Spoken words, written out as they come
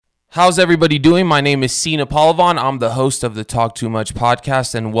How's everybody doing? My name is Sina Palavan. I'm the host of the Talk Too Much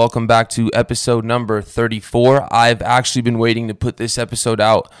podcast, and welcome back to episode number 34. I've actually been waiting to put this episode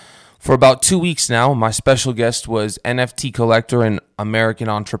out for about 2 weeks now. My special guest was NFT collector and American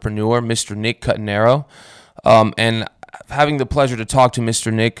entrepreneur, Mr. Nick Cutnero. And having the pleasure to talk to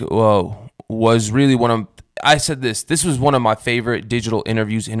Mr. Nick was really this was one of my favorite digital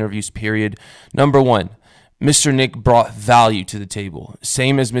interviews period. Number one, Mr. Nick brought value to the table.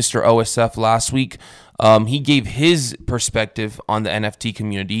 Same as Mr. OSF last week. He gave his perspective on the NFT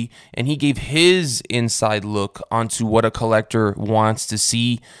community, and he gave his inside look onto what a collector wants to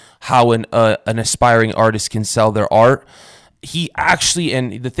see, how an aspiring artist can sell their art.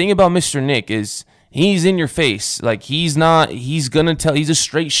 And the thing about Mr. Nick is he's in your face. Like he's a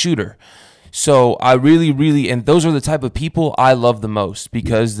straight shooter. So I really, and those are the type of people I love the most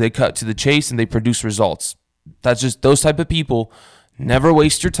because they cut to the chase and they produce results. That's just those type of people never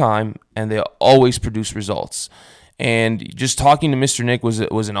waste your time and they always produce results. And just talking to Mr. Nick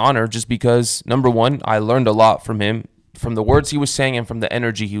was an honor just because, number one, I learned a lot from him, from the words he was saying and from the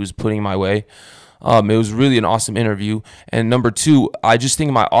energy he was putting my way. It was really an awesome interview. And number two, I just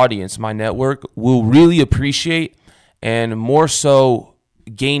think my audience, my network will really appreciate and more so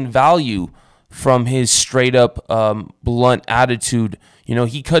gain value from his straight up blunt attitude. You know,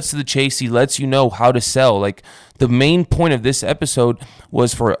 he cuts to the chase. He lets you know how to sell. Like the main point of this episode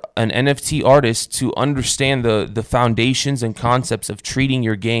was for an NFT artist to understand the foundations and concepts of treating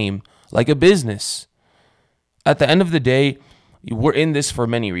your game like a business. At the end of the day, we're in this for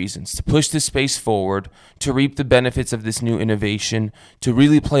many reasons: to push this space forward, to reap the benefits of this new innovation, to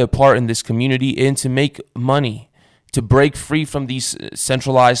really play a part in this community, and to make money, to break free from these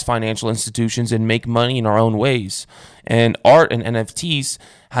centralized financial institutions and make money in our own ways. And art and NFTs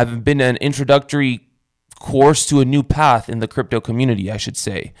have been an introductory course to a new path in the crypto community, I should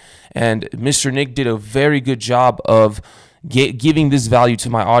say. And Mr. Nick did a very good job of giving this value to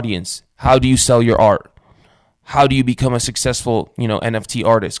my audience. How do you sell your art? How do you become a successful, NFT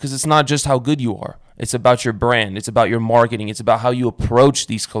artist? Because it's not just how good you are. It's about your brand. It's about your marketing. It's about how you approach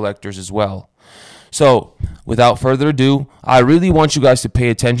these collectors as well. So, without further ado, I really want you guys to pay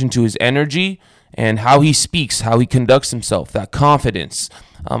attention to his energy and how he speaks, how he conducts himself, that confidence.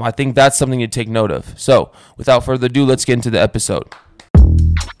 I think that's something to take note of. So, without further ado, let's get into the episode.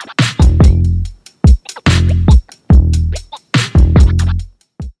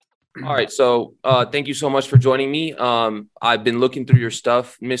 All right, so thank you so much for joining me. I've been looking through your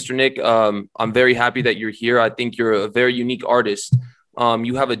stuff, Mr. Nick. I'm very happy that you're here. I think you're a very unique artist.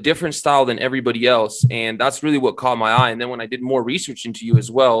 You have a different style than everybody else, and that's really what caught my eye. And then when I did more research into you as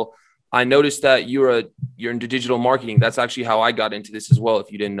well, I noticed that you're into digital marketing. That's actually how I got into this as well,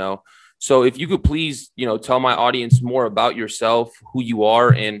 if you didn't know. So if you could please, tell my audience more about yourself, who you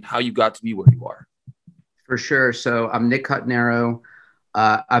are, and how you got to be where you are. For sure. So I'm Nick Cutnero.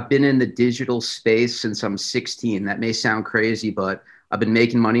 I've been in the digital space since I'm 16. That may sound crazy, but I've been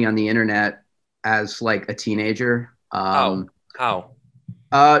making money on the internet as like a teenager. How?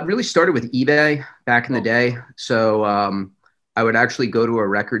 It really started with eBay back in the day. So I would actually go to a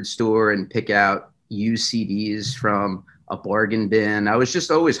record store and pick out used CDs from a bargain bin. I was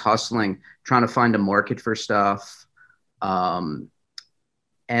just always hustling, trying to find a market for stuff. And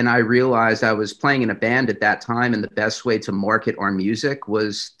I realized I was playing in a band at that time, and the best way to market our music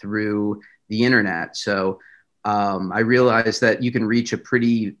was through the internet. So I realized that you can reach a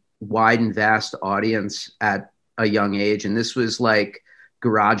pretty wide and vast audience at a young age. And this was like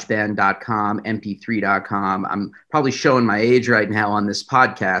GarageBand.com, MP3.com. I'm probably showing my age right now on this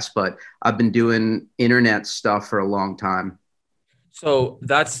podcast, but I've been doing internet stuff for a long time. So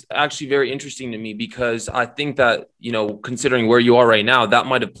that's actually very interesting to me because I think that, considering where you are right now, that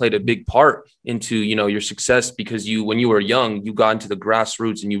might have played a big part into, your success because when you were young, you got into the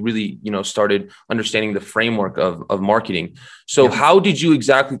grassroots and you really, started understanding the framework of marketing. So How did you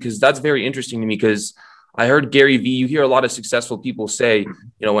exactly, because that's very interesting to me because I heard Gary Vee, you hear a lot of successful people say,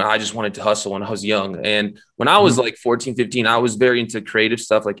 when I just wanted to hustle when I was young. And when I was like 14, 15, I was very into creative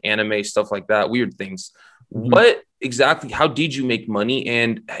stuff like anime, stuff like that, weird things. How did you make money?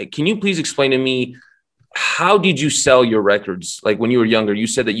 And can you please explain to me, how did you sell your records? Like when you were younger, you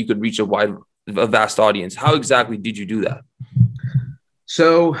said that you could reach a vast audience. How exactly did you do that?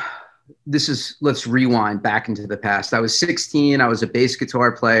 So let's rewind back into the past. I was 16. I was a bass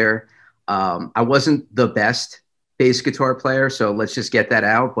guitar player. I wasn't the best bass guitar player, so let's just get that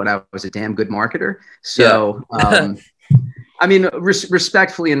out, but I was a damn good marketer. So, I mean,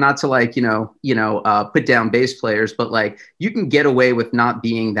 respectfully, and not to put down bass players, but like you can get away with not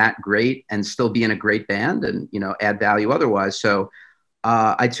being that great and still be in a great band and, add value otherwise. So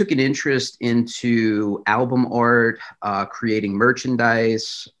I took an interest into album art, creating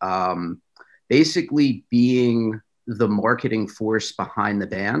merchandise, basically being the marketing force behind the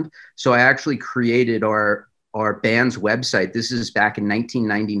band. So I actually created our band's website. This is back in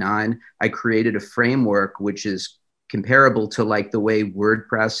 1999. I created a framework which is comparable to like the way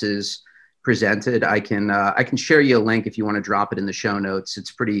WordPress is presented. I can share you a link if you want to drop it in the show notes.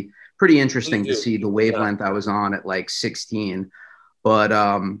 It's pretty interesting to see the wavelength I was on at like 16. But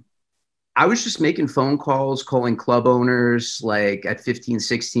I was just making phone calls, calling club owners like at 15,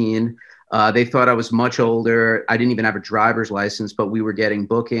 16. They thought I was much older. I didn't even have a driver's license, but we were getting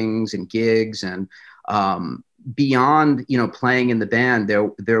bookings and gigs. And beyond, playing in the band,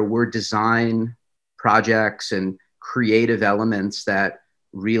 there were design projects and creative elements that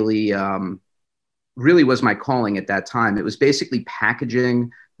really, really was my calling at that time. It was basically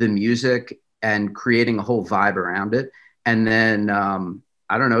packaging the music and creating a whole vibe around it. And then,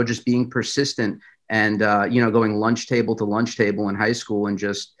 I don't know, just being persistent and, going lunch table to lunch table in high school and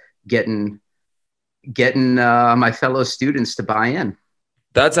just getting my fellow students to buy in.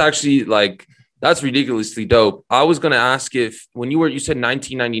 That's actually that's ridiculously dope. I was going to ask if when you said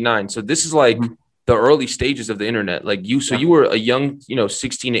 1999. So this is like the early stages of the internet. So you were a young,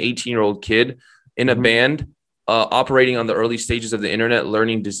 16 to 18-year-old kid in a band, operating on the early stages of the internet,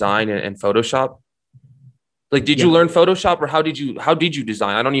 learning design and Photoshop. Did you learn Photoshop, or how did you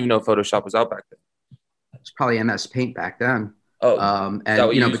design? I don't even know if Photoshop was out back then. It's probably MS Paint back then. Oh,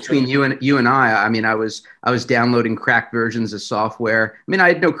 and between you and I mean, I was downloading cracked versions of software. I mean, I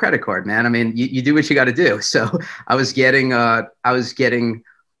had no credit card, man. I mean, you do what you got to do. So I was getting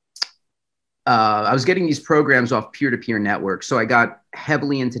these programs off peer-to-peer networks. So I got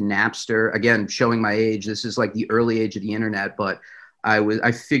heavily into Napster. Again, showing my age. This is like the early age of the internet, but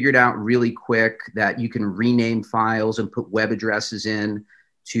I figured out really quick that you can rename files and put web addresses in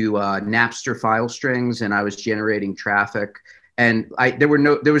to Napster file strings, and I was generating traffic. And there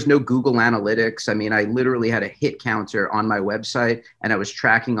was no Google Analytics. I mean, I literally had a hit counter on my website, and I was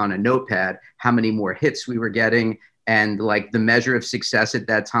tracking on a notepad how many more hits we were getting. And like the measure of success at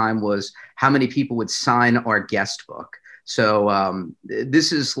that time was how many people would sign our guest book. So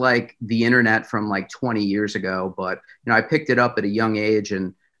this is like the internet from like 20 years ago, but I picked it up at a young age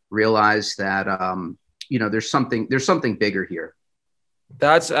and realized that there's something bigger here.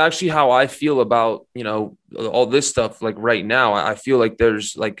 That's actually how I feel about all this stuff. Like right now, I feel like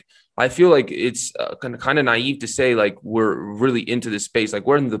it's kind of naive to say like we're really into this space. Like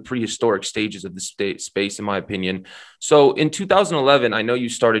we're in the prehistoric stages of the space, in my opinion. So in 2011, I know you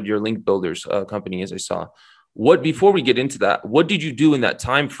started your Link Builders company, as I saw. Before we get into that, what did you do in that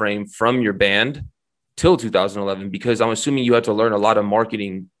time frame from your band till 2011? Because I'm assuming you had to learn a lot of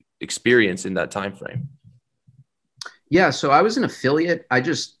marketing experience in that time frame. Yeah, so I was an affiliate. I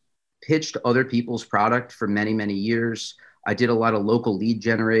just pitched other people's product for many, many years. I did a lot of local lead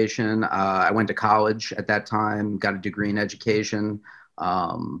generation. I went to college at that time, got a degree in education.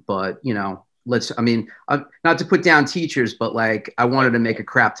 But not to put down teachers, but like I wanted to make a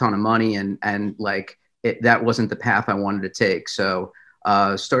crap ton of money, and that wasn't the path I wanted to take. So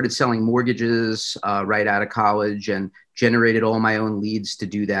started selling mortgages right out of college and generated all my own leads to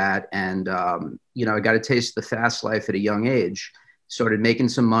do that. And, I got a taste of the fast life at a young age, started making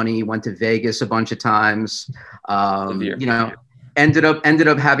some money, went to Vegas a bunch of times, ended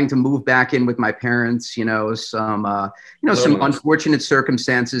up having to move back in with my parents, some unfortunate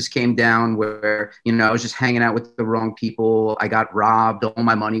circumstances came down where, I was just hanging out with the wrong people. I got robbed. All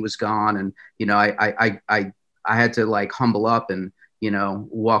my money was gone. And, I had to like humble up and,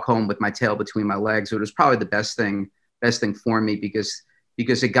 walk home with my tail between my legs. So it was probably the best thing for me because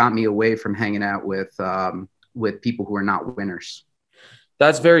it got me away from hanging out with people who are not winners.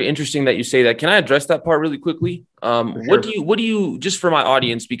 That's very interesting that you say that. Can I address that part really quickly? Sure. What do you, just for my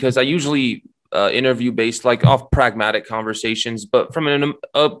audience, because I usually interview based like off pragmatic conversations, but from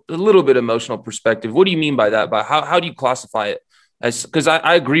a little bit emotional perspective, what do you mean by that? By how do you classify it as, because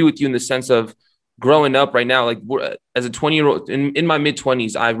I agree with you in the sense of growing up right now, like as a 20-year-old in my mid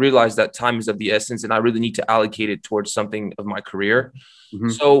 20s, I realized that time is of the essence and I really need to allocate it towards something of my career. Mm-hmm.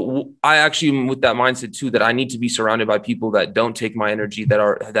 So I actually am with that mindset too, that I need to be surrounded by people that don't take my energy,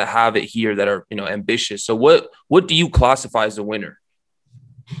 that have it here, that are, ambitious. So what do you classify as a winner?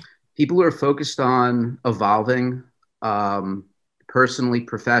 People who are focused on evolving, personally,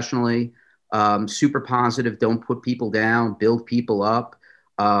 professionally, super positive, don't put people down, build people up,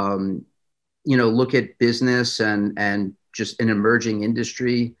 look at business and just an emerging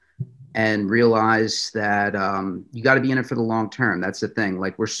industry and realize that you got to be in it for the long term. That's the thing.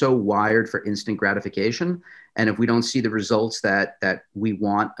 Like we're so wired for instant gratification. And if we don't see the results that we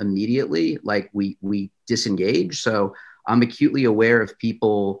want immediately, like we disengage. So I'm acutely aware of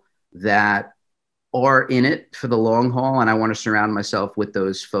people that are in it for the long haul, and I want to surround myself with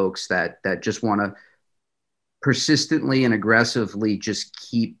those folks that just want to persistently and aggressively just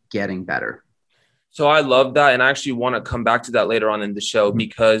keep getting better. So I love that. And I actually want to come back to that later on in the show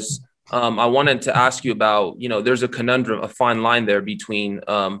because I wanted to ask you about, there's a conundrum, a fine line there between,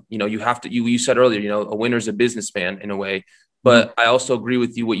 you have to, you said earlier, a winner's a businessman in a way, but I also agree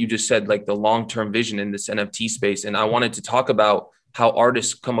with you, what you just said, like the long-term vision in this NFT space. And I wanted to talk about how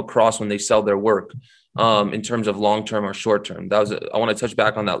artists come across when they sell their work in terms of long-term or short-term. I want to touch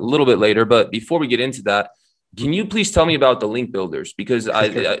back on that a little bit later, but before we get into that, can you please tell me about the link builders? Because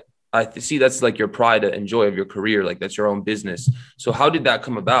I see that's like your pride and joy of your career. Like that's your own business. So how did that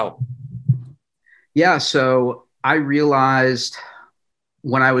come about? Yeah. So I realized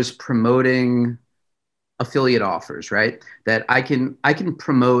when I was promoting affiliate offers, right, that I can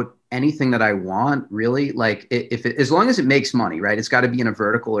promote anything that I want, really. Like as long as it makes money, right? It's got to be in a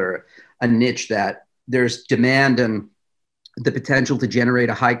vertical or a niche that there's demand and the potential to generate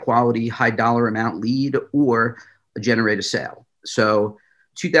a high quality, high dollar amount lead or generate a sale. So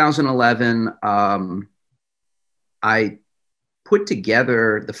 2011, I put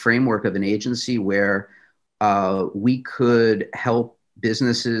together the framework of an agency where we could help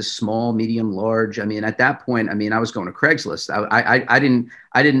businesses, small, medium, large. I mean, at that point, I was going to Craigslist.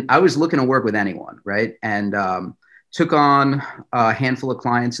 I was looking to work with anyone, right? And took on a handful of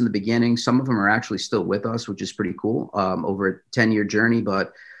clients in the beginning. Some of them are actually still with us, which is pretty cool, over a 10-year journey.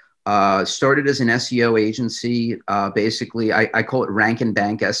 But started as an SEO agency. Basically, I call it rank and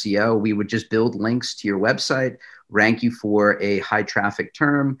bank SEO. We would just build links to your website, rank you for a high traffic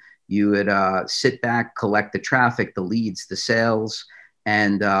term. You would sit back, collect the traffic, the leads, the sales,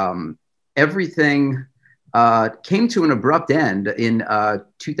 and everything came to an abrupt end in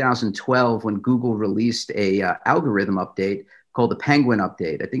 2012 when Google released a algorithm update called the Penguin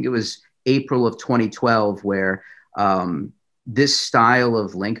update. I think it was April of 2012, where this style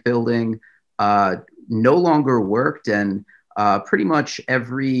of link building no longer worked, and pretty much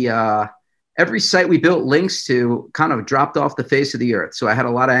every site we built links to kind of dropped off the face of the earth. So I had a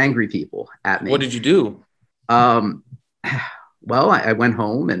lot of angry people at me. What did you do? Well, I went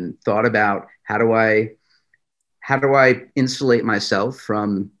home and thought about how do I insulate myself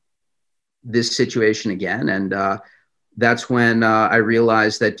from this situation again? And that's when I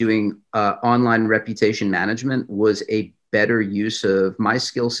realized that doing online reputation management was a better use of my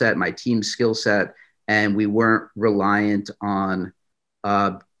skill set, my team's skill set, and we weren't reliant on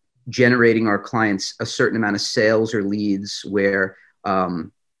generating our clients a certain amount of sales or leads where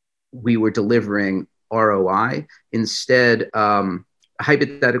we were delivering ROI. Instead, a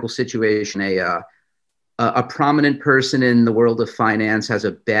hypothetical situation, a prominent person in the world of finance has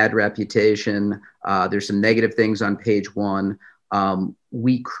a bad reputation. There's some negative things on page one.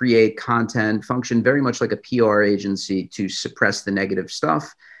 We create content, function very much like a PR agency to suppress the negative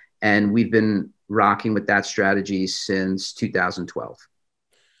stuff. And we've been rocking with that strategy since 2012.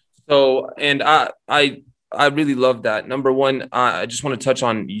 So, and I really love that. Number one, I just want to touch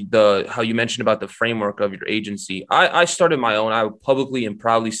on how you mentioned about the framework of your agency. I started my own. I would publicly and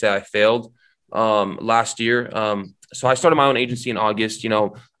proudly say I failed last year. So I started my own agency in August.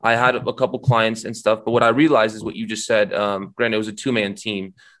 I had a couple clients and stuff, but what I realized is what you just said. Granted, it was a 2-man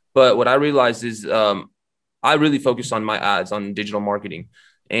team, but what I realized is I really focused on my ads, on digital marketing.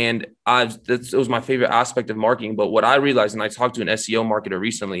 And it was my favorite aspect of marketing. But what I realized, and I talked to an SEO marketer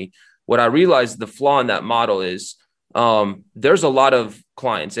recently, what I realized the flaw in that model is there's a lot of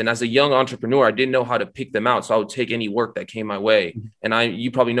clients. And as a young entrepreneur, I didn't know how to pick them out. So I would take any work that came my way. And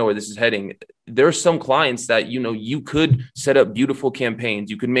you probably know where this is heading. There's some clients that, you could set up beautiful campaigns.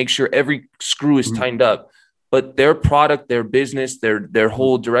 You could make sure every screw is tightened up, but their product, their business, their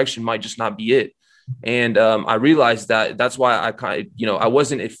whole direction might just not be it. And I realized that's why I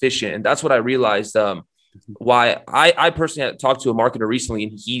wasn't efficient. And that's what I realized why I personally had talked to a marketer recently,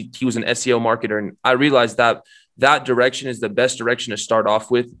 and he was an SEO marketer. And I realized that direction is the best direction to start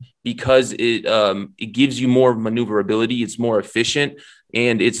off with because it gives you more maneuverability. It's more efficient,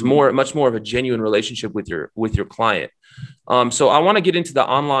 and it's much more of a genuine relationship with your client. So I want to get into the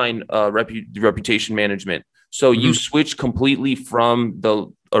online reputation management. So you switch completely from the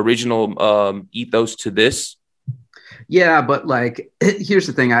original ethos to this? Yeah, but here's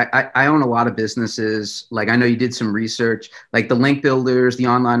the thing. I own a lot of businesses. I know you did some research, like the link builders, the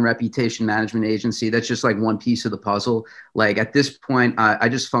online reputation management agency. That's just one piece of the puzzle. At this point, I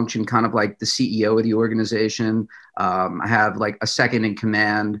just function kind of like the CEO of the organization. I have a second in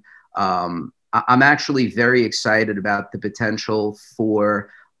command. I'm actually very excited about the potential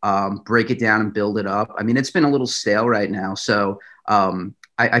for break it down and build it up. I mean, it's been a little stale right now. So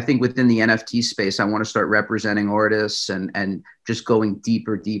I think within the NFT space, I want to start representing artists and just going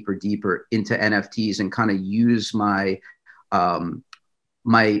deeper into NFTs and kind of use my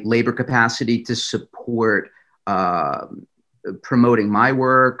my labor capacity to support promoting my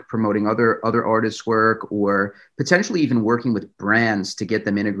work, promoting other artists' work, or potentially even working with brands to get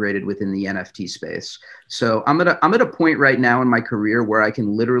them integrated within the NFT space. So I'm at a point right now in my career where I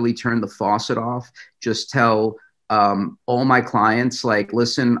can literally turn the faucet off, just tell all my clients, like,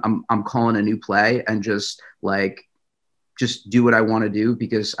 listen, I'm calling a new play, and just do what I want to do,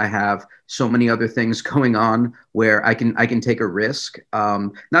 because I have so many other things going on where I can take a risk.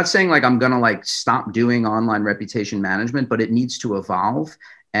 Not saying like I'm going to like stop doing online reputation management, but it needs to evolve.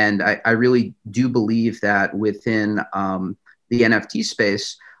 And I really do believe that within the NFT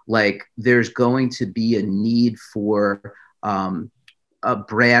space, like there's going to be a need for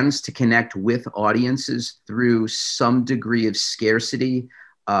brands to connect with audiences through some degree of scarcity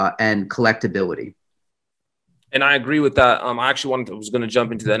and collectability. And I agree with that. I actually was going to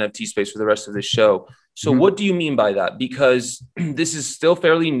jump into the NFT space for the rest of this show. So what do you mean by that? Because this is still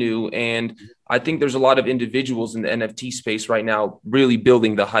fairly new. And I think there's a lot of individuals in the NFT space right now really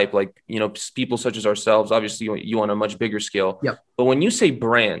building the hype, like, you know, people such as ourselves, obviously you on a much bigger scale. Yep. But when you say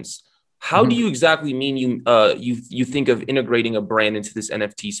brands, how do you exactly mean you think of integrating a brand into this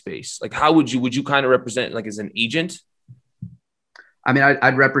NFT space? Like, how would you kind of represent, like, as an agent? I mean,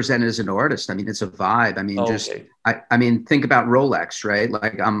 I'd represent it as an artist. I mean, it's a vibe. I mean, I mean, think about Rolex, right?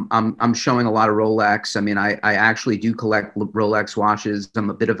 Like I'm showing a lot of Rolex. I mean, I actually do collect Rolex watches. I'm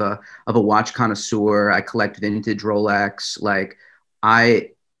a bit of a watch connoisseur. I collect vintage Rolex. Like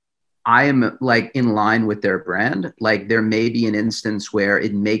I am like in line with their brand. Like there may be an instance where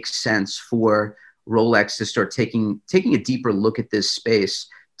it makes sense for Rolex to start taking a deeper look at this space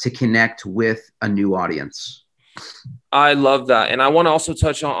to connect with a new audience. I love that. And I want to also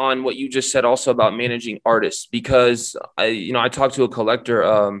touch on what you just said also about managing artists, because I talked to a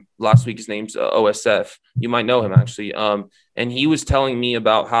collector last week. His name's OSF. You might know him actually. And he was telling me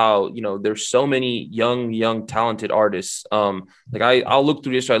about how, you know, there's so many young, talented artists. Like I'll look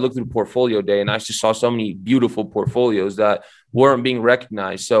through this. I looked through portfolio day and I just saw so many beautiful portfolios that weren't being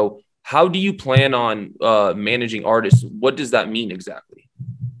recognized. So how do you plan on managing artists? What does that mean exactly?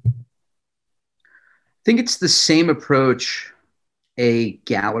 I think it's the same approach a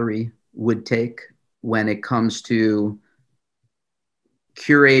gallery would take when it comes to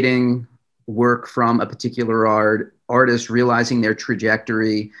curating work from a particular artist, realizing their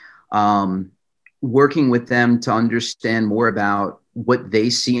trajectory, working with them to understand more about what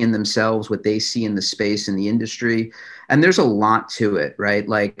they see in themselves, what they see in the space, in the industry. And there's a lot to it, right?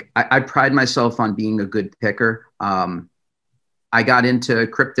 Like I pride myself on being a good picker. I got into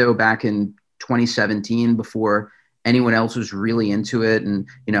crypto back in 2017 before anyone else was really into it. And,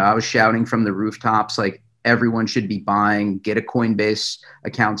 you know, I was shouting from the rooftops, like everyone should be buying, get a Coinbase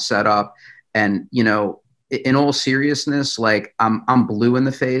account set up. And, you know, in all seriousness, like I'm blue in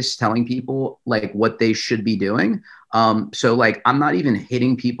the face telling people like what they should be doing. So like, I'm not even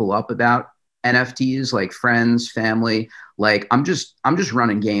hitting people up about NFTs, like friends, family. Like I'm just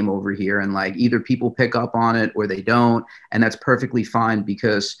running game over here, and like either people pick up on it or they don't. And that's perfectly fine,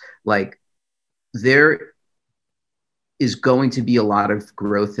 because like, there is going to be a lot of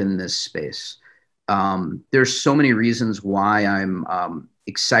growth in this space. There's so many reasons why I'm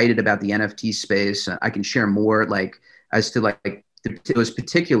excited about the NFT space. I can share more like as to like those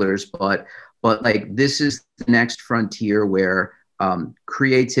particulars, but like this is the next frontier where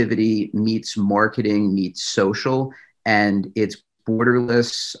creativity meets marketing meets social, and it's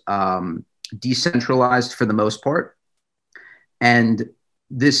borderless, decentralized for the most part. And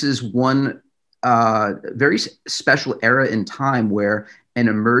this is one very special era in time where an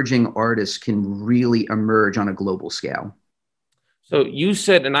emerging artist can really emerge on a global scale. So you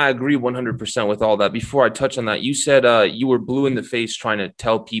said, and I agree 100% with all that. Before I touch on that, you said you were blue in the face trying to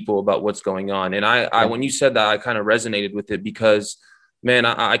tell people about what's going on. And I when you said that, I kind of resonated with it, because, man,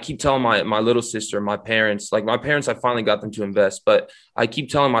 I keep telling my little sister, my parents, I finally got them to invest, but I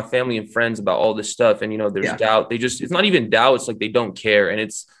keep telling my family and friends about all this stuff. And, you know, there's doubt. It's not even doubt. It's like they don't care.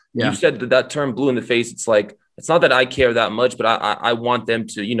 And you said that term blue in the face. It's like, it's not that I care that much, but I want them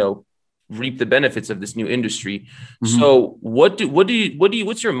to, you know, reap the benefits of this new industry. Mm-hmm. So what's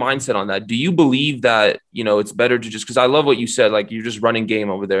your mindset on that? Do you believe that, you know, it's better to just, because I love what you said, like you're just running game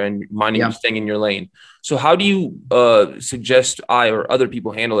over there and minding you staying in your lane. So how do you suggest I or other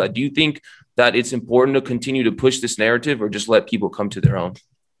people handle that? Do you think that it's important to continue to push this narrative, or just let people come to their own?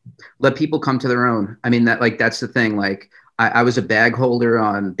 Let people come to their own. I mean, that's the thing. Like I was a bag holder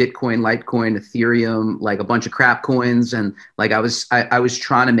on Bitcoin, Litecoin, Ethereum, like a bunch of crap coins. And like I was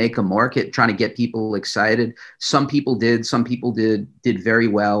trying to make a market, trying to get people excited. Some people did very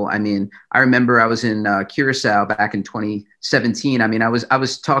well. I mean, I remember I was in Curacao back in 2017. I mean, I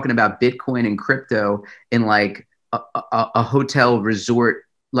was talking about Bitcoin and crypto in like a hotel resort,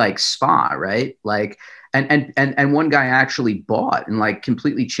 like spa, right? Like, and one guy actually bought and like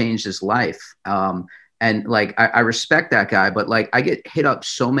completely changed his life. And like I respect that guy, but like I get hit up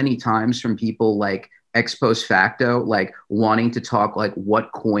so many times from people like ex post facto, like wanting to talk like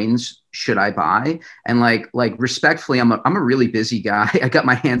what coins should I buy, and like respectfully, I'm a really busy guy. I got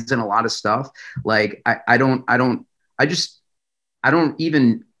my hands in a lot of stuff. Like I don't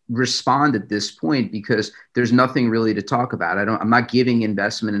even respond at this point because there's nothing really to talk about. I'm not giving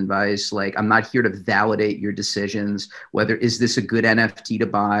investment advice. Like I'm not here to validate your decisions. Whether is this a good NFT to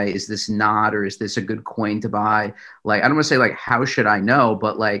buy? Is this not, or is this a good coin to buy? Like, I don't want to say like, how should I know?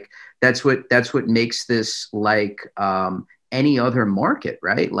 But like, that's what makes this like, any other market,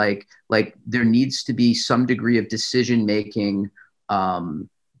 right? Like there needs to be some degree of decision making,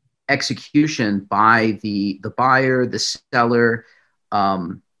 execution by the buyer, the seller,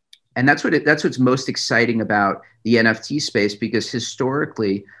 and that's what's most exciting about the NFT space, because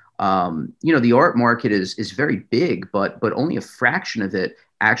historically, the art market is very big, but only a fraction of it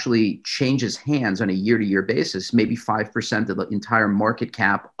actually changes hands on a year-to-year basis. Maybe 5% of the entire market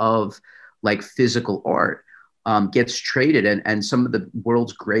cap of like physical art gets traded, and some of the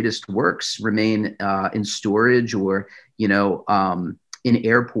world's greatest works remain in storage, or in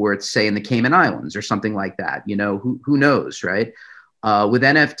airports, say in the Cayman Islands or something like that. Who knows, right? With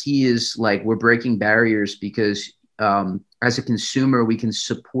NFTs, like we're breaking barriers because as a consumer, we can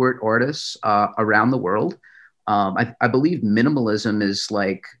support artists around the world. I believe minimalism is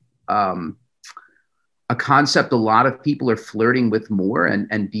like a concept a lot of people are flirting with more,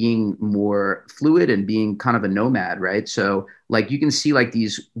 and being more fluid and being kind of a nomad, right? So like you can see like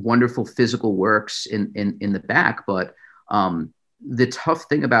these wonderful physical works in the back, but the tough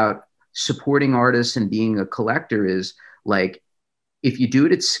thing about supporting artists and being a collector is like, if you do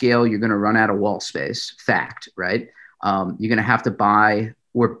it at scale, you're going to run out of wall space. Fact, right? You're going to have to buy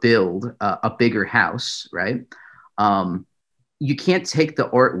or build a bigger house, right? You can't take the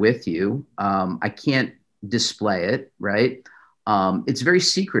art with you. I can't display it, right? It's very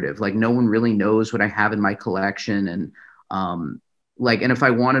secretive. Like no one really knows what I have in my collection, and and if I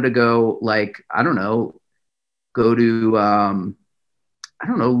wanted to go, like I don't know, go to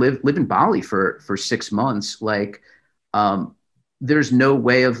live in Bali for 6 months, like. There's no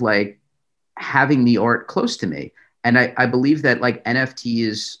way of like having the art close to me. And I believe that like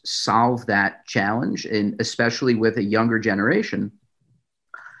NFTs solve that challenge, and especially with a younger generation,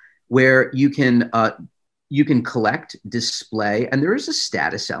 where you can collect, display, and there is a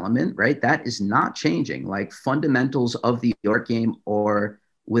status element, right? That is not changing. Like fundamentals of the art game are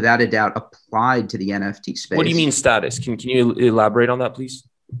without a doubt applied to the NFT space. What do you mean status? Can you elaborate on that, please?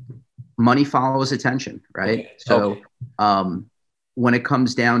 Money follows attention, right? Okay. So, when it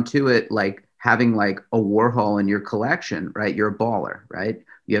comes down to it, like having like a Warhol in your collection, right? You're a baller, right?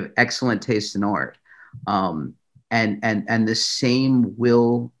 You have excellent taste in art. And the same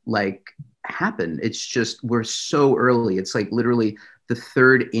will like happen. It's just, we're so early. It's like literally the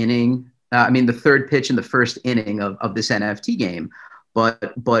third pitch in the first inning of this NFT game, but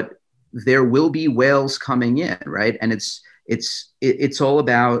there will be whales coming in, right? And it's all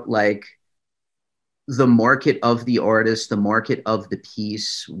about like, the market of the artist, the market of the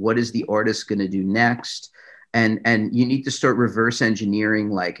piece. What is the artist going to do next? And you need to start reverse engineering,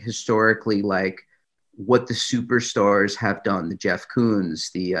 like historically, like what the superstars have done, the Jeff Koons,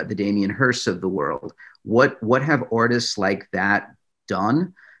 the Damien Hirst of the world. What have artists like that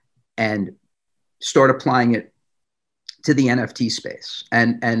done? And start applying it to the NFT space.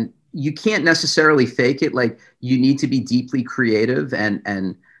 And you can't necessarily fake it. Like you need to be deeply creative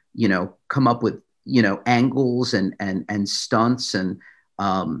and come up with angles and stunts, and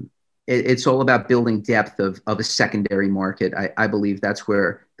it's all about building depth of a secondary market. I believe that's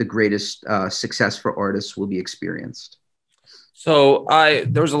where the greatest success for artists will be experienced. So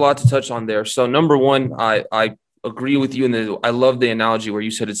there was a lot to touch on there. So number one, I agree with you, and I love the analogy where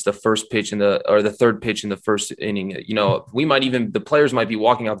you said it's the first pitch or the third pitch in the first inning. The players might be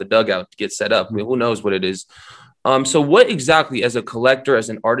walking out the dugout to get set up. I mean, who knows what it is. So what exactly, as a collector, as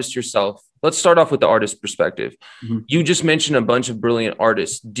an artist yourself, let's start off with the artist perspective. Mm-hmm. You just mentioned a bunch of brilliant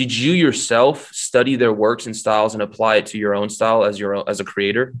artists. Did you yourself study their works and styles and apply it to your own style as a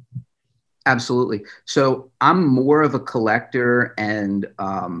creator? Absolutely. So I'm more of a collector and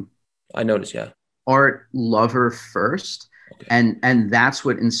I noticed, yeah. art lover first, Okay. and that's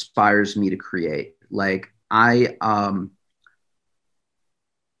what inspires me to create. Like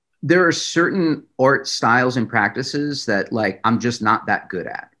there are certain art styles and practices that like I'm just not that good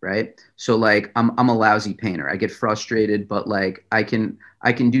at, right? So like I'm a lousy painter. I get frustrated, but like I can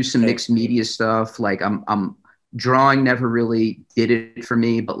do some Same. mixed media stuff. Like I'm drawing never really did it for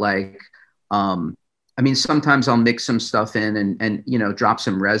me, but like um I mean sometimes I'll mix some stuff in and drop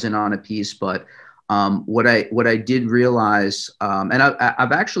some resin on a piece, but what I did realize and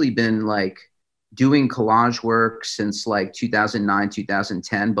I've actually been like doing collage work since like 2009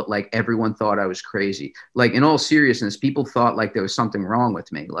 2010, but like everyone thought I was crazy. Like in all seriousness, people thought like there was something wrong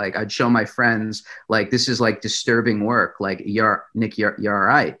with me. Like I'd show my friends like this is like disturbing work, like you're all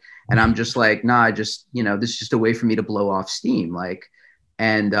right. And I'm just like, nah, I just this is just a way for me to blow off steam. Like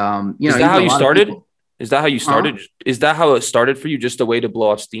and Is that how even a you lot of started? people. Is that how you Huh? started? Is that how it started for you? Just a way to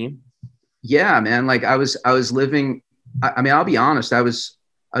blow off steam? Yeah, man. Like I was living. I mean, I'll be honest. I was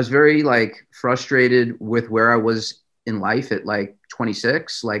very like frustrated with where I was in life at like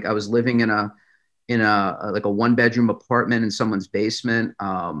 26. Like I was living in a like a one bedroom apartment in someone's basement.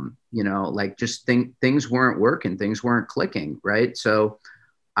 Like just things weren't working, things weren't clicking, right? So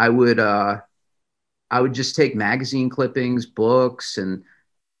I would uh I would just take magazine clippings, books,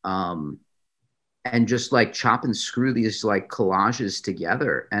 um and just like chop and screw these like collages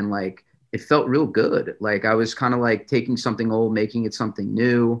together, and like it felt real good. Like I was kind of like taking something old, making it something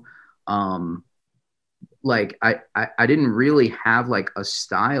new. um like I didn't really have like a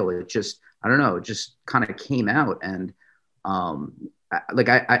style. It just, I don't know, it just kind of came out. And um like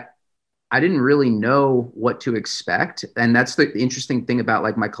I didn't really know what to expect. And that's the interesting thing about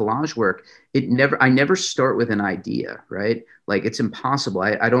like my collage work. I never start with an idea, right? Like it's impossible.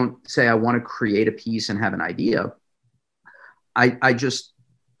 I don't say I want to create a piece and have an idea. I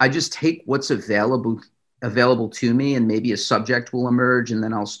just take what's available to me, and maybe a subject will emerge, and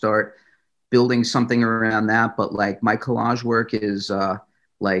then I'll start building something around that. But like my collage work is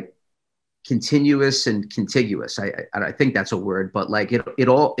like continuous and contiguous. I think that's a word, but like it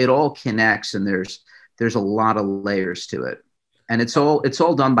all connects, and there's a lot of layers to it, and it's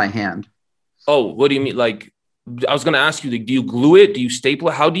all done by hand. Oh, what do you mean? Like, I was going to ask you, like, do you glue it? Do you staple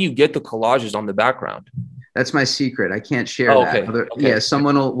it? How do you get the collages on the background? That's my secret. I can't share Oh, that. okay. Yeah, Okay.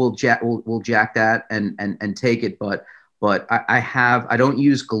 someone will jack that and take it, but I don't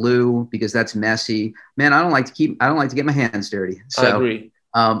use glue because that's messy. Man, I don't like to get my hands dirty. I So agree.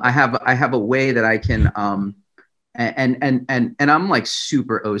 I have a way that I can and I'm like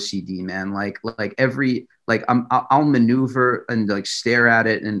super OCD, man. Like every like I'll maneuver and like stare at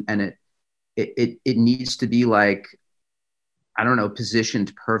it, and it needs to be like, I don't know,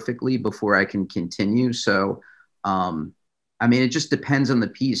 positioned perfectly before I can continue. So, um, I mean, it just depends on the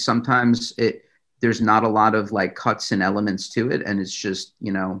piece. Sometimes there's not a lot of like cuts and elements to it, and it's just,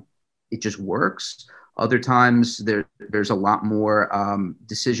 it just works. Other times there's a lot more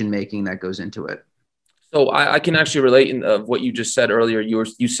decision making that goes into it. So I can actually relate in what you just said earlier.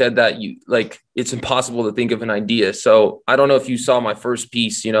 You said that you like it's impossible to think of an idea. So I don't know if you saw my first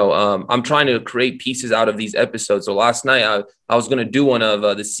piece. I'm trying to create pieces out of these episodes. So last night I was going to do one of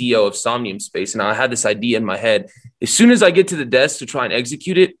the CEO of Somnium Space, and I had this idea in my head. As soon as I get to the desk to try and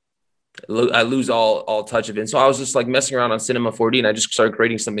execute it, I lose all touch of it. And so I was just like messing around on Cinema 4D, and I just started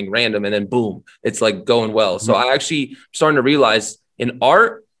creating something random, and then boom, it's like going well. So I actually starting to realize in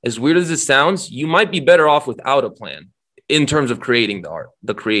art, as weird as it sounds, you might be better off without a plan in terms of creating the art,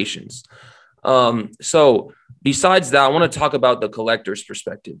 the creations. So besides that, I want to talk about the collector's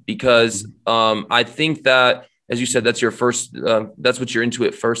perspective because I think that, as you said, that's your first, that's what you're into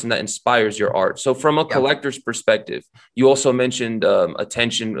at first, and that inspires your art. So from a Yeah, collector's perspective, you also mentioned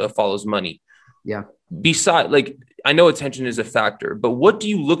attention follows money. yeah. Beside, like, I know attention is a factor, but what do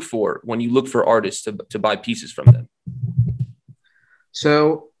you look for when you look for artists to buy pieces from them?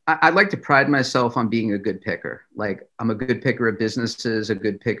 So I'd like to pride myself on being a good picker. Like I'm a good picker of businesses, a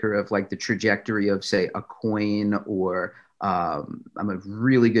good picker of like the trajectory of say a coin, or I'm a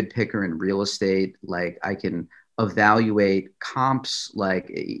really good picker in real estate. Like I can evaluate comps, like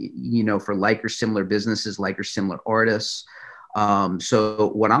for like or similar businesses, like or similar artists.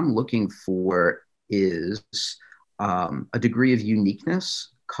 So what I'm looking for is a degree of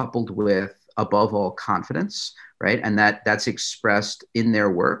uniqueness coupled with, above all, confidence, right? And that's expressed in their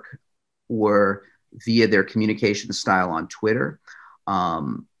work or via their communication style on Twitter.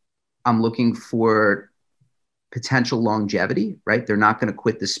 Um, I'm looking for potential longevity, right? They're not going to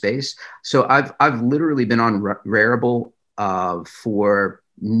quit the space. So I've literally been on Rarible for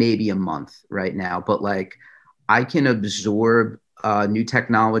maybe a month right now, but like I can absorb new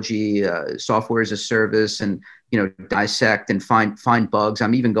technology, software as a service, and dissect and find bugs.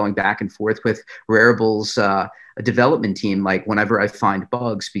 I'm even going back and forth with Rareable's a development team, like whenever I find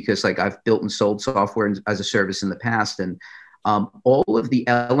bugs, because like I've built and sold software as a service in the past, and all of the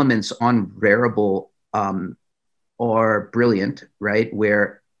elements on Rarible are brilliant, right?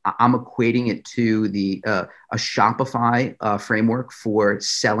 Where I'm equating it to a Shopify framework for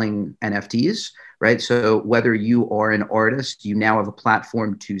selling NFTs, right? So whether you are an artist, you now have a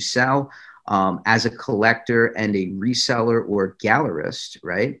platform to sell. As a collector and a reseller or gallerist,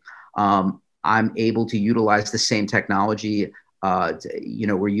 right? I'm able to utilize the same technology.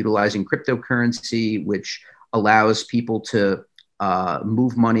 We're utilizing cryptocurrency, which allows people to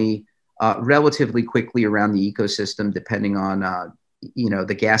move money relatively quickly around the ecosystem, depending on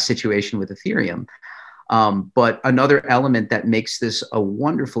the gas situation with Ethereum. But another element that makes this a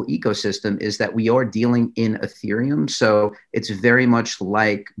wonderful ecosystem is that we are dealing in Ethereum. So it's very much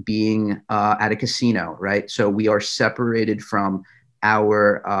like being at a casino, right? So we are separated from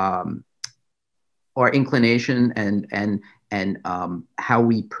our inclination and how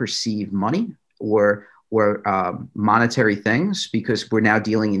we perceive money or monetary things, because we're now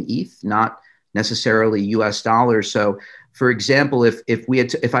dealing in ETH, not necessarily US dollars. So for example, if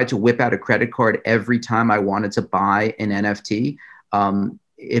I had to whip out a credit card every time I wanted to buy an NFT,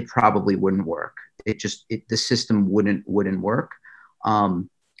 it probably wouldn't work. The system wouldn't work.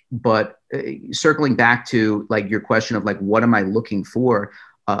 But circling back to like your question of like, what am I looking for?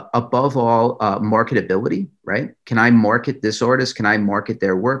 Above all, marketability, right? Can I market this artist? Can I market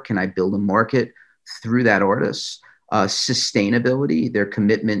their work? Can I build a market through that artist? Sustainability, their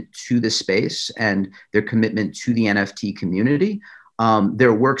commitment to the space and their commitment to the NFT community.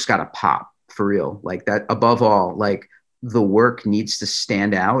 Their work's got to pop for real. Like that, above all, like the work needs to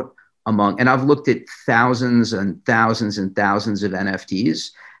stand out among, and I've looked at thousands and thousands and thousands of NFTs,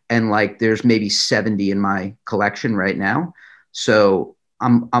 and like there's maybe 70 in my collection right now. So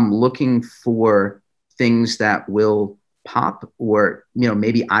I'm looking for things that will pop, or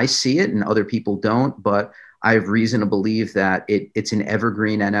maybe I see it and other people don't, but I have reason to believe that it's an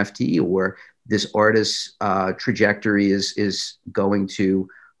evergreen NFT, or this artist's trajectory is going to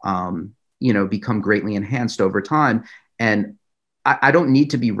become greatly enhanced over time. And I don't need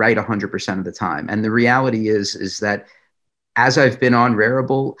to be right 100% of the time. And the reality is that as I've been on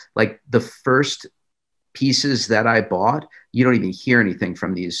Rarible, like the first pieces that I bought, you don't even hear anything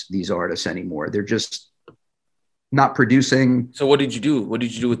from these artists anymore. They're just not producing. So what did you do? What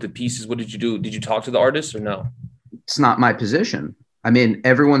did you do with the pieces? What did you do? Did you talk to the artists or no? It's not my position. I mean,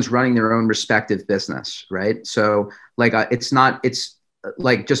 everyone's running their own respective business, right? So like, it's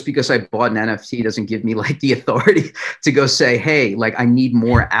like, just because I bought an NFT doesn't give me like the authority to go say, hey, like I need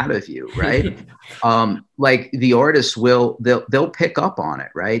more out of you, right? Like the artists they'll pick up on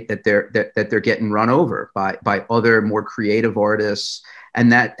it, right? That they're getting run over by other more creative artists.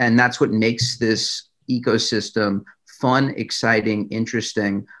 And that's what makes this ecosystem fun, exciting,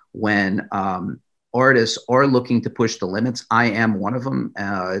 interesting, when artists are looking to push the limits. I am one of them.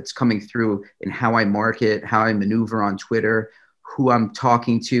 It's coming through in how I market, how I maneuver on Twitter, who I'm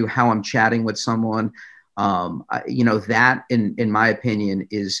talking to, how I'm chatting with someone. That in my opinion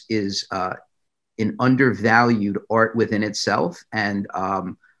is an undervalued art within itself. And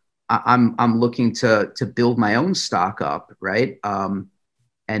I'm looking to build my own stock up, right?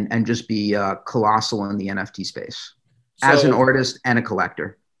 And just be colossal in the NFT space as an artist and a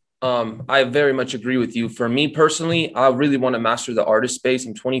collector. I very much agree with you. For me personally, I really want to master the artist space.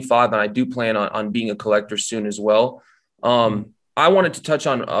 I'm 25 and I do plan on being a collector soon as well. I wanted to touch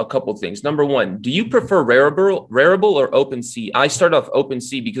on a couple of things. Number one, do you prefer Rarible or OpenSea? I started off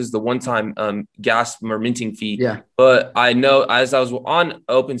OpenSea because of the one-time gas or minting fee. Yeah. But I know as I was on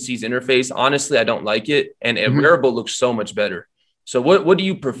OpenSea's interface, honestly, I don't like it. And Rarible looks so much better. So what do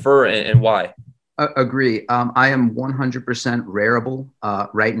you prefer and why? Agree. I am 100% Rarible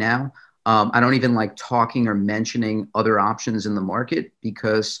right now. I don't even like talking or mentioning other options in the market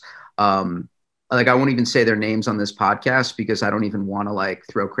because like I won't even say their names on this podcast because I don't even want to like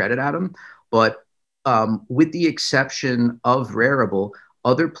throw credit at them. But with the exception of Rarible,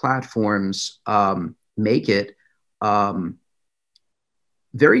 other platforms make it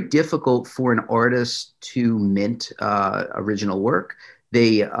very difficult for an artist to mint original work.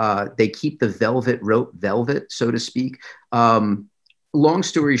 They keep the velvet rope velvet, so to speak. Long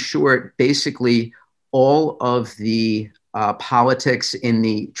story short, basically all of the politics in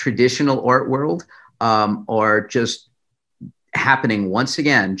the traditional art world are just happening once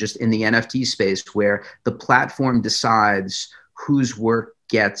again, just in the NFT space, where the platform decides whose work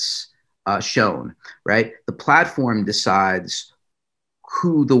gets shown, right? The platform decides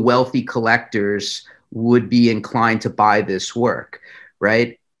who the wealthy collectors would be inclined to buy this work,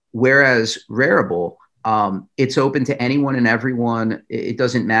 right? Whereas Rarible, it's open to anyone and everyone. It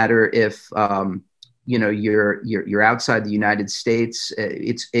doesn't matter if you're outside the United States.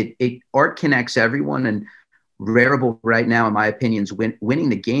 Art connects everyone, and Rarible right now, in my opinion, is winning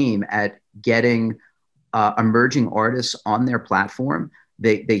the game at getting emerging artists on their platform.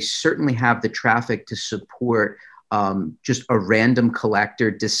 They certainly have the traffic to support just a random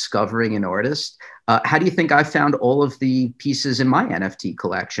collector discovering an artist. How do you think I found all of the pieces in my NFT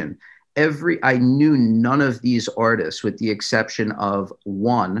collection? I knew none of these artists with the exception of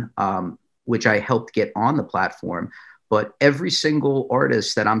one, which I helped get on the platform. But every single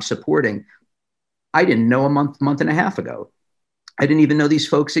artist that I'm supporting, I didn't know a month and a half ago. I didn't even know these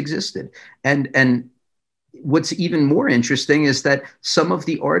folks existed. And what's even more interesting is that some of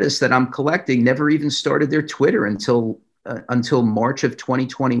the artists that I'm collecting never even started their Twitter until March of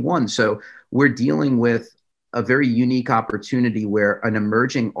 2021. So we're dealing with a very unique opportunity where an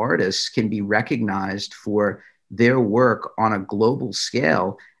emerging artist can be recognized for their work on a global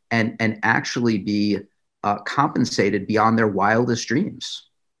scale and actually be compensated beyond their wildest dreams.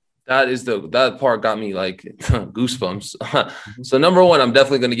 That part got me like goosebumps. So number one, I'm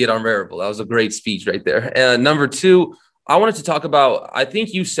definitely going to get on Rarible. That was a great speech right there. And number two, I wanted to talk about, I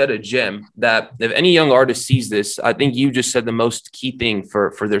think you said a gem that if any young artist sees this, I think you just said the most key thing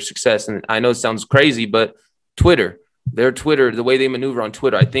for their success. And I know it sounds crazy, but their Twitter, the way they maneuver on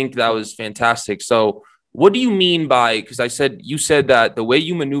Twitter, I think that was fantastic. So what do you mean by, because you said that the way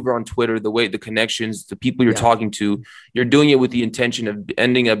you maneuver on Twitter, the way the connections, the people you're talking to, you're doing it with the intention of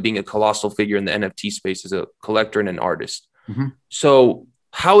ending up being a colossal figure in the NFT space as a collector and an artist. Mm-hmm. So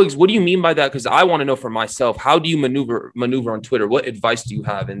what do you mean by that? Because I want to know for myself, how do you maneuver on Twitter? What advice do you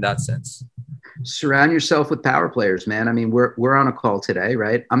have in that sense? Surround yourself with power players, man. I mean, we're on a call today,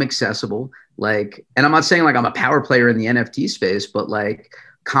 right? I'm accessible. And I'm not saying like I'm a power player in the NFT space, but like,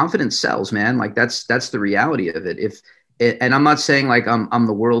 confidence sells, man. Like that's the reality of it. And I'm not saying like I'm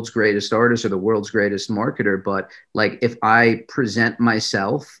the world's greatest artist or the world's greatest marketer, but like if I present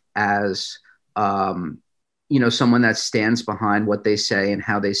myself as someone that stands behind what they say and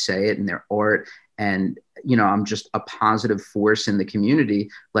how they say it in their art, and I'm just a positive force in the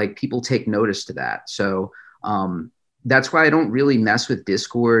community, like people take notice to that. So that's why I don't really mess with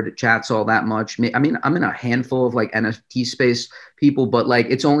Discord chats all that much. I mean, I'm in a handful of like NFT space people, but like,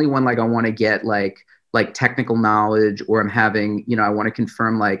 it's only when like I want to get like technical knowledge, or I'm having, I want to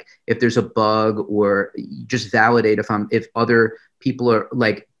confirm like if there's a bug, or just validate if other people are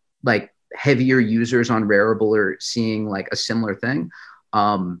like heavier users on Rarible are seeing like a similar thing.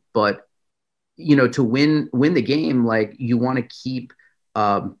 But to win the game, like you want to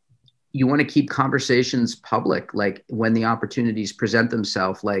keep conversations public, like when the opportunities present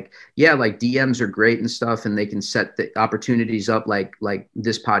themselves. Like DMs are great and stuff, and they can set the opportunities up like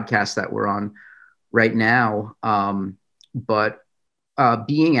this podcast that we're on right now. But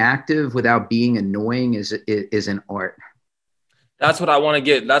being active without being annoying is an art. That's what I want to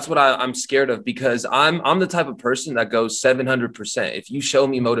get. That's what I'm scared of, because I'm the type of person that goes 700%. If you show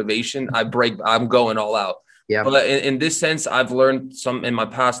me motivation, I'm going all out. Yeah. But in this sense, I've learned some in my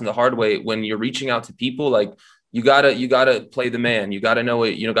past in the hard way. When you're reaching out to people, like you gotta play the man. You gotta know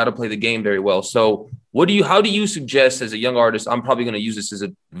it. Gotta play the game very well. So how do you suggest as a young artist? I'm probably going to use this as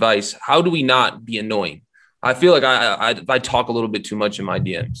advice. How do we not be annoying? I feel like I talk a little bit too much in my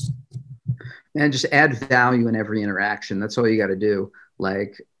DMs. And just add value in every interaction. That's all you got to do.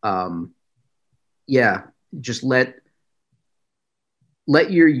 Like, just let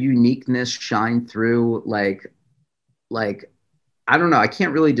your uniqueness shine through. Like, I don't know. I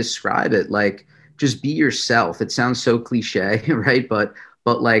can't really describe it. Like, just be yourself. It sounds so cliche, right? But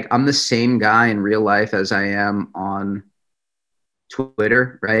like, I'm the same guy in real life as I am on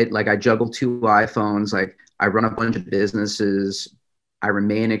Twitter, right? Like I juggle 2 iPhones. Like I run a bunch of businesses. I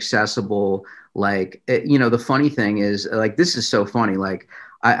remain accessible. Like, the funny thing is, like, this is so funny. Like,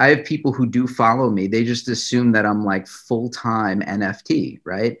 I have people who do follow me. They just assume that I'm like full-time NFT,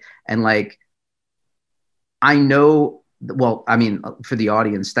 right? And like, I know, well, I mean, for the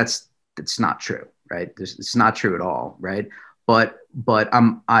audience, that's not true, right? It's not true at all, right? But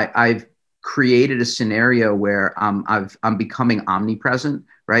I've created a scenario where I'm becoming omnipresent,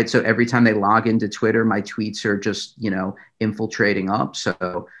 right? So every time they log into Twitter, my tweets are just, infiltrating up.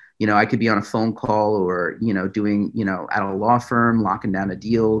 So, I could be on a phone call or, doing, at a law firm, locking down a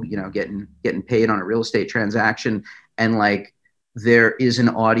deal, getting paid on a real estate transaction. And like, there is an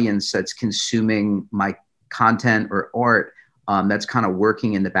audience that's consuming my content or art that's kind of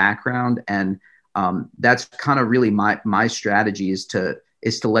working in the background. And that's kind of really my strategy is to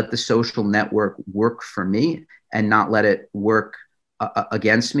let the social network work for me and not let it work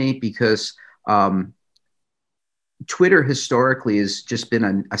against me, because Twitter historically has just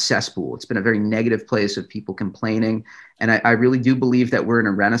been a cesspool. It's been a very negative place of people complaining. And I really do believe that we're in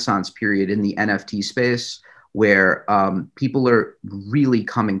a renaissance period in the NFT space where people are really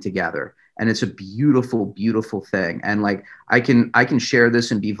coming together. And it's a beautiful, beautiful thing. And like, I can share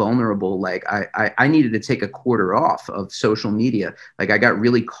this and be vulnerable. Like I needed to take a quarter off of social media. Like I got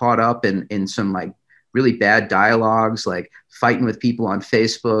really caught up in some like really bad dialogues, like fighting with people on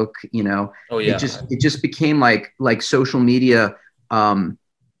Facebook. Oh yeah. It just became like social media. Man,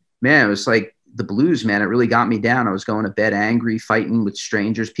 it was like the blues, man. It really got me down. I was going to bed angry, fighting with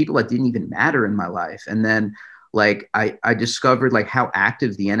strangers, people that didn't even matter in my life. And then like I discovered like how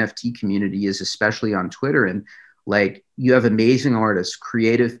active the NFT community is, especially on Twitter. And like you have amazing artists,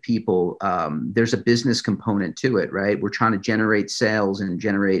 creative people. There's a business component to it, right? We're trying to generate sales and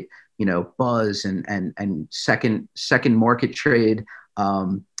generate, buzz and second market trade,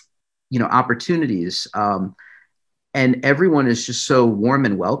 opportunities. And everyone is just so warm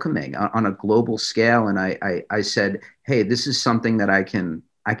and welcoming on a global scale. And I said, hey, this is something that I can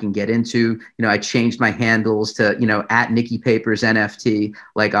get into. I changed my handles to, at Nikki Papers NFT.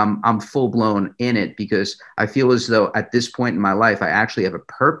 Like I'm full blown in it because I feel as though at this point in my life, I actually have a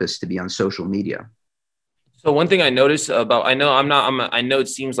purpose to be on social media. So one thing I noticed about, I know it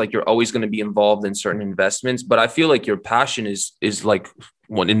seems like you're always going to be involved in certain investments, but I feel like your passion is like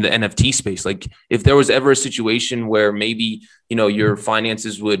one in the NFT space. Like if there was ever a situation where maybe, your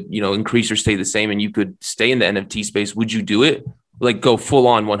finances would, increase or stay the same and you could stay in the NFT space, would you do it? Like go full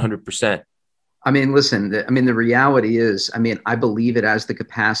on 100%? I mean, listen, the reality is, I believe it has the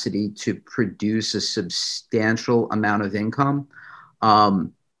capacity to produce a substantial amount of income.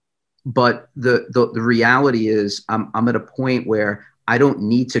 But the reality is I'm at a point where I don't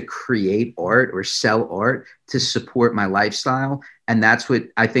need to create art or sell art to support my lifestyle. And that's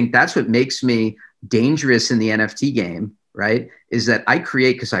what makes me dangerous in the NFT game, right? Is that I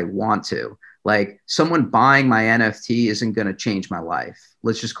create because I want to. Like someone buying my NFT isn't going to change my life.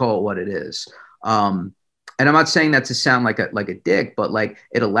 Let's just call it what it is. And I'm not saying that to sound like a dick, but like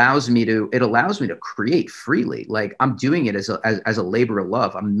it allows me to create freely. Like I'm doing it as a labor of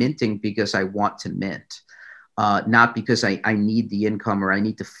love. I'm minting because I want to mint, not because I need the income or I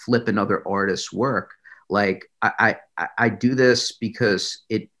need to flip another artist's work. Like I do this because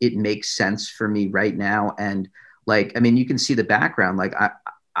it makes sense for me right now. And like, you can see the background. Like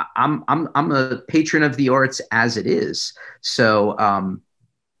I'm a patron of the arts as it is. So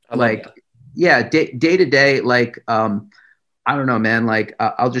like. That. Yeah, day to day, like I don't know, man. Like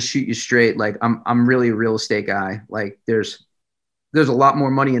I'll just shoot you straight. Like I'm really a real estate guy. Like there's a lot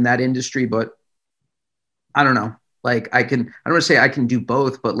more money in that industry, but I don't know. Like I don't want to say I can do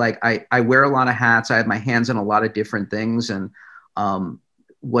both, but like I wear a lot of hats. I have my hands on a lot of different things, and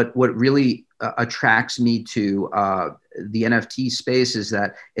what really attracts me to the NFT space is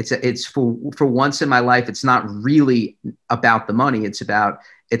that it's for once in my life, it's not really about the money. It's about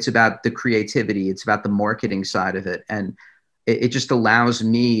the creativity. It's about the marketing side of it. And it just allows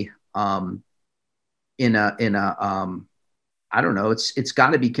me in a I don't know, it's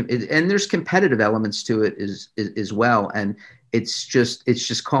gotta be, and there's competitive elements to it as well. And it's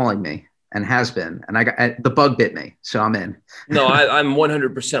just calling me and has been, and the bug bit me. So I'm in. No, I'm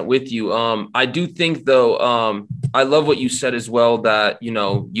 100% with you. I do think though, I love what you said as well, that,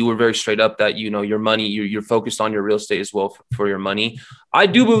 you were very straight up that, your money, you're focused on your real estate as well for your money. I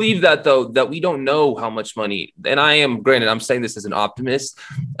do believe that though, that we don't know how much money, and I'm saying this as an optimist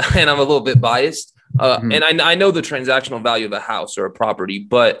and I'm a little bit biased. And I know the transactional value of a house or a property,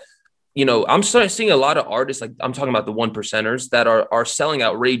 but I'm starting seeing a lot of artists, like I'm talking about the 1%ers that are selling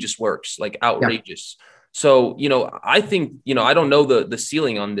outrageous works, like outrageous. Yeah. So, I think, I don't know the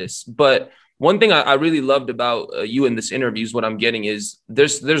ceiling on this, but one thing I really loved about you in this interview is what I'm getting is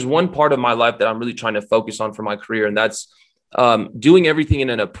there's one part of my life that I'm really trying to focus on for my career. And that's doing everything in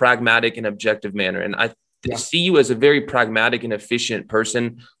a pragmatic and objective manner. And I see you as a very pragmatic and efficient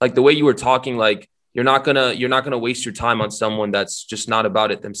person. Like the way you were talking, like, you're not gonna waste your time on someone that's just not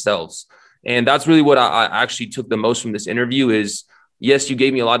about it themselves. And that's really what I actually took the most from this interview is, yes, you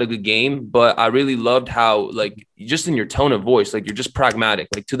gave me a lot of good game, but I really loved how, like, just in your tone of voice, like you're just pragmatic,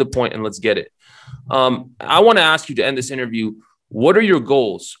 like to the point, and let's get it. I want to ask you to end this interview. What are your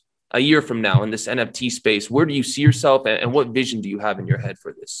goals a year from now in this NFT space? Where do you see yourself, and what vision do you have in your head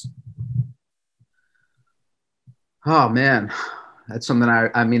for this? Oh man. That's something I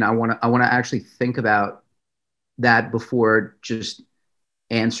want to actually think about that before just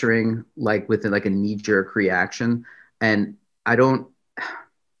answering like with like a knee-jerk reaction. And I don't,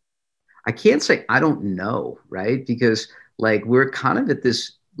 I can't say I don't know, right? Because like we're kind of at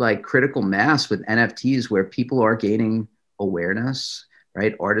this like critical mass with NFTs where people are gaining awareness,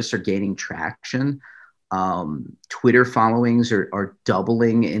 right? Artists are gaining traction. Twitter followings are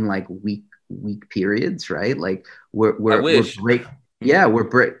doubling in like week periods, right? Like I we're wish. yeah, we're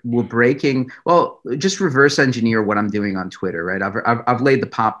breaking. Well, just reverse engineer what I'm doing on Twitter, right? I've laid the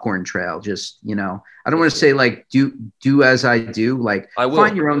popcorn trail. Just, you know, I don't want to say like do as I do, like I find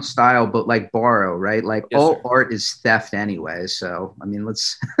will. your own style, but like borrow, right? Like Yes, all sir. art is theft anyway. So I mean,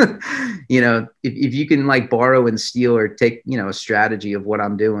 let's you know, if you can like borrow and steal or take, you know, a strategy of what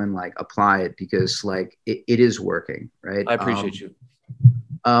I'm doing, like apply it because like it is working, right? I appreciate you.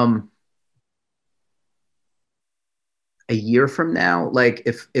 Um, a year from now, like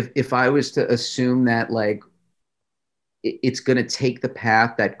if I was to assume that like it's going to take the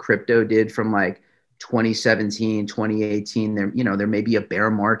path that crypto did from like 2017, 2018, there, you know, there may be a bear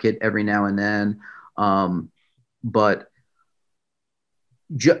market every now and then. But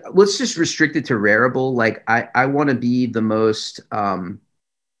let's just restrict it to Rarible. Like I want to be the most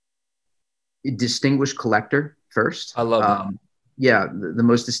distinguished collector first. I love that. Yeah, the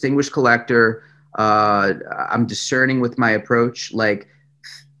most distinguished collector. I'm discerning with my approach. Like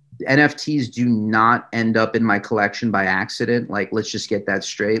NFTs do not end up in my collection by accident. Like, let's just get that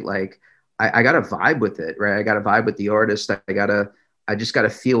straight. Like, I got to vibe with it, right? I got to vibe with the artist. I just got to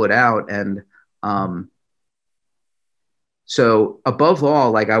feel it out. And um, so above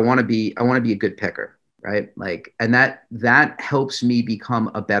all, like, I want to be a good picker, right? Like, and that helps me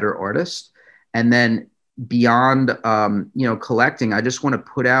become a better artist. And then beyond, you know, collecting, I just want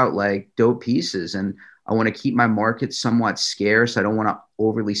to put out like dope pieces and I want to keep my market somewhat scarce. I don't want to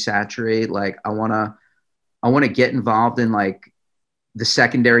overly saturate. Like I want to get involved in like the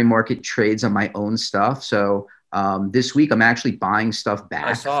secondary market trades on my own stuff. So this week I'm actually buying stuff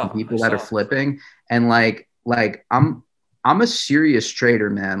back from I people that are saw. flipping, and like I'm a serious trader,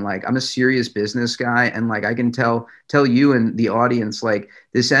 man. Like I'm a serious business guy, and like I can tell you and the audience, like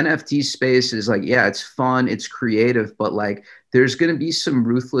this NFT space is like, yeah, it's fun, it's creative, but like there's gonna be some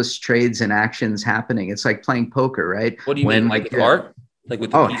ruthless trades and actions happening. It's like playing poker, right? What do you When mean? Like like with art? Like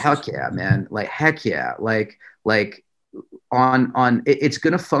with the oh pieces? heck yeah, man! Like heck yeah, like on it's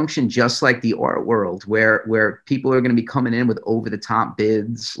going to function just like the art world where people are going to be coming in with over the top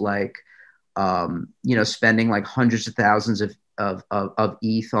bids, like you know, spending like hundreds of thousands of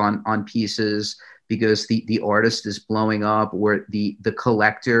ETH on pieces because the artist is blowing up, or the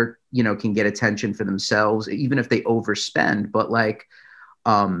collector, you know, can get attention for themselves even if they overspend. But like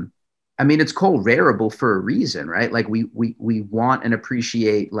um I mean, it's called Rareable for a reason, right? Like we want and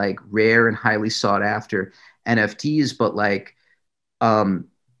appreciate like rare and highly sought after NFTs, but like um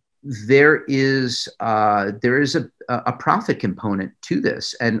there is a profit component to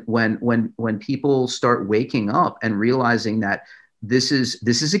this. And when people start waking up and realizing that this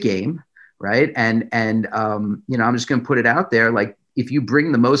is a game, right? And you know, I'm just going to put it out there, like if you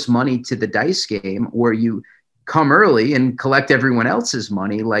bring the most money to the dice game, or you come early and collect everyone else's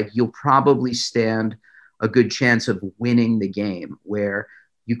money, like you'll probably stand a good chance of winning the game. Where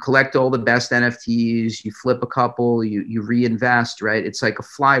you collect all the best NFTs, you flip a couple, you reinvest, right? It's like a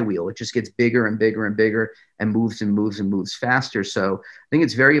flywheel. It just gets bigger and bigger and bigger and moves and moves and moves faster. So I think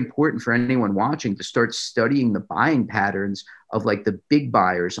it's very important for anyone watching to start studying the buying patterns of like the big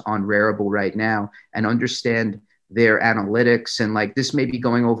buyers on Rarible right now and understand their analytics. And like this may be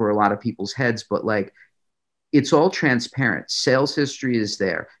going over a lot of people's heads, but like it's all transparent. Sales history is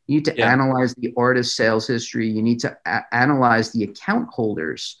there. You need to Yeah. analyze the artist's sales history. You need to analyze the account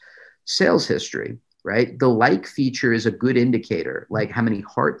holder's sales history, right? The like feature is a good indicator, like how many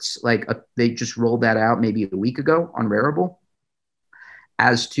hearts, like they just rolled that out maybe a week ago on Rarible,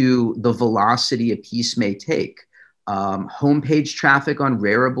 as to the velocity a piece may take. Homepage traffic on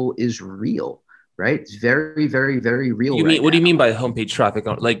Rarible is real, right? It's very, very, very real You right mean what do now. you mean by homepage traffic?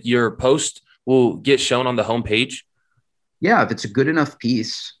 Like your post will get shown on the homepage? Yeah, if it's a good enough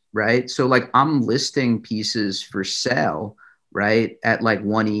piece, right? So like I'm listing pieces for sale, right, at like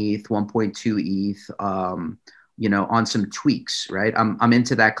 1 ETH, 1.2 ETH, you know, on some tweaks, right? I'm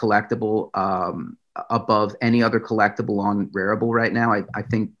into that collectible above any other collectible on Rarible right now. I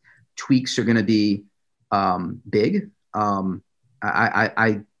think tweaks are going to be big.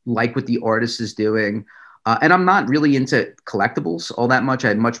 I like what the artist is doing. And I'm not really into collectibles all that much.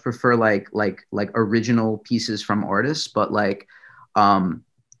 I much prefer like original pieces from artists, but like um,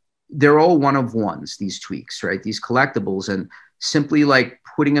 they're all one of ones. These tweaks, right? These collectibles, and simply like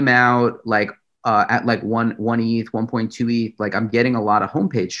putting them out like at like one ETH, 1.2 ETH, like I'm getting a lot of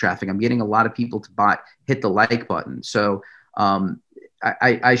homepage traffic. I'm getting a lot of people to hit the like button. So I'm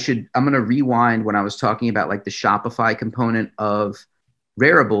going to rewind when I was talking about like the Shopify component of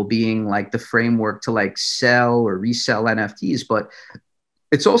Rarible being like the framework to like sell or resell NFTs, but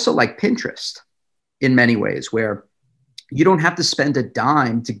it's also like Pinterest in many ways, where you don't have to spend a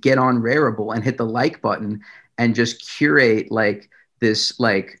dime to get on Rarible and hit the like button and just curate like this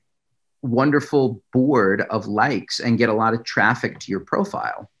like wonderful board of likes and get a lot of traffic to your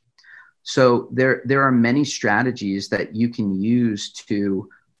profile. So there are many strategies that you can use to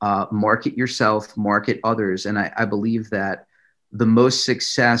market yourself, market others. And I believe that the most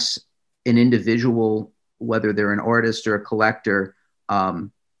success an individual, whether they're an artist or a collector,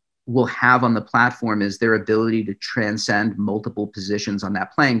 will have on the platform is their ability to transcend multiple positions on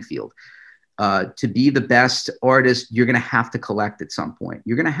that playing field. To be the best artist, you're going to have to collect at some point.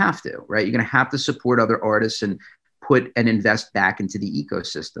 You're going to have to, right? You're going to have to support other artists and put and invest back into the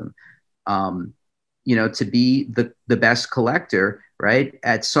ecosystem. To be the best collector, right?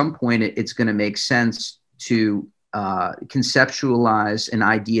 At some point, it's going to make sense to conceptualize an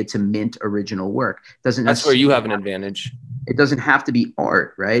idea to mint original work. That's where you have an advantage. It doesn't have to be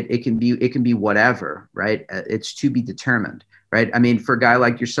art, right? It can be whatever, right? It's to be determined, right? I mean, for a guy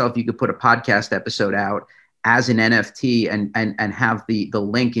like yourself, you could put a podcast episode out as an NFT and have the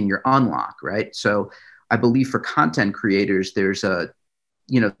link in your unlock, right? So I believe for content creators, there's the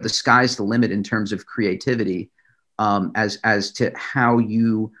sky's the limit in terms of creativity, as to how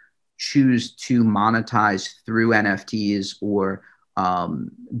you choose to monetize through NFTs or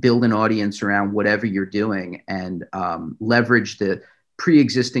build an audience around whatever you're doing, and leverage the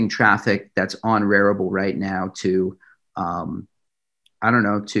pre-existing traffic that's on Rarible right now to,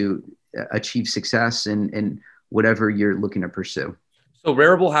 to achieve success in whatever you're looking to pursue. So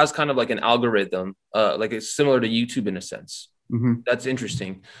Rarible has kind of like an algorithm, like it's similar to YouTube in a sense. Mm-hmm. That's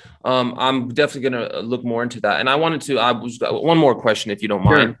interesting. I'm definitely going to look more into that. And I was one more question, if you don't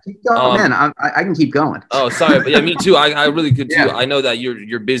mind. Keep going, man. I can keep going. Oh, sorry. But yeah, me too. I really could too. Yeah. I know that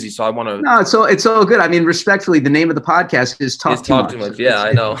you're busy, so I want to. No, it's all good. I mean, respectfully, the name of the podcast is Talk Too Much. Yeah,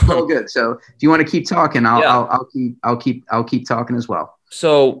 I know. It's all good. So if you want to keep talking, I'll keep talking as well.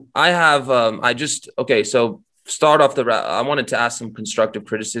 So I have, so start off I wanted to ask some constructive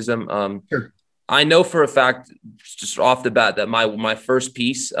criticism. Sure. I know for a fact, just off the bat, that my first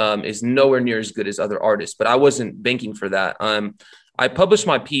piece is nowhere near as good as other artists, but I wasn't banking for that. I published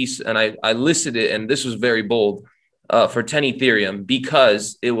my piece and I listed it, and this was very bold, for 10 Ethereum,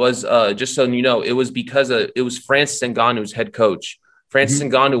 because it was, just so you know, it was because it was Francis Ngannou's head coach. Francis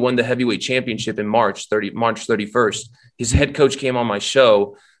Ngannou won the heavyweight championship in March 31st. His head coach came on my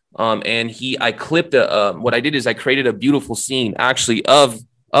show, and I clipped what I did is I created a beautiful scene actually of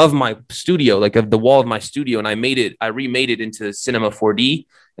my studio, like of the wall of my studio. And I remade it into Cinema 4D,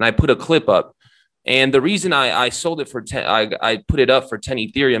 and I put a clip up. And the reason I sold it for 10, I put it up for 10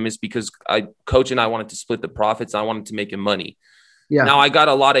 Ethereum is because Coach and I wanted to split the profits. I wanted to make him money. Yeah. Now I got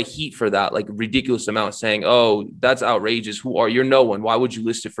a lot of heat for that, like ridiculous amount, saying, "Oh, that's outrageous. You're no one. Why would you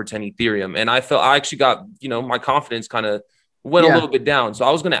list it for 10 Ethereum?" And I actually got, my confidence kind of went a little bit down. So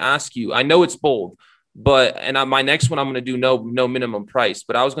I was going to ask you, I know it's bold, but my next one, I'm going to do no minimum price.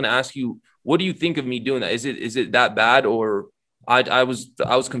 But I was going to ask you, what do you think of me doing that? Is it that bad, or I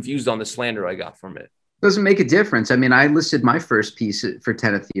was confused on the slander I got from it? Doesn't make a difference. I mean, I listed my first piece for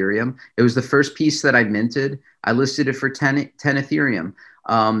 10 Ethereum. It was the first piece that I minted. I listed it for 10 Ethereum.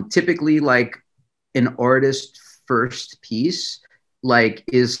 Typically, like an artist first piece, like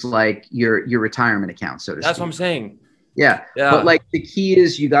is like your retirement account, so to speak. That's what I'm saying. Yeah. But like the key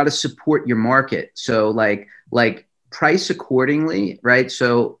is you got to support your market. So like price accordingly, right?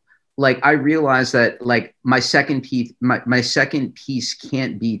 So like I realized that like my second piece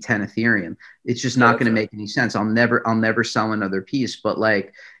can't be 10 Ethereum. It's just not going to make any sense. I'll never sell another piece. But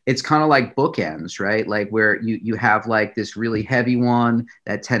like it's kind of like bookends, right? Like where you have like this really heavy one,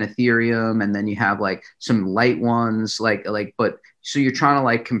 that 10 Ethereum, and then you have like some light ones, but so you're trying to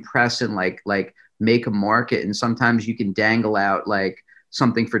like compress and like make a market. And sometimes you can dangle out like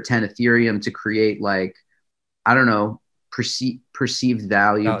something for 10 Ethereum to create like, I don't know, perceived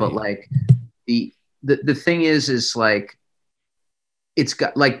value. But like the thing is like, it's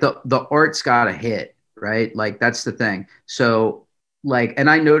got like the art's got to hit, right? Like that's the thing. So like, and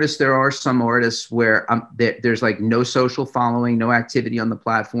I noticed there are some artists where there's like no social following, no activity on the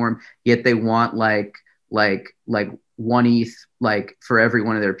platform, yet they want like 1 ETH, like for every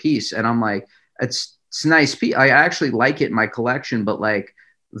one of their piece. And I'm like, it's nice. I actually like it in my collection, but like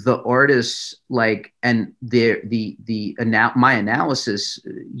the artists like, and my analysis,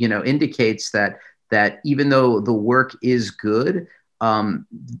 indicates that even though the work is good,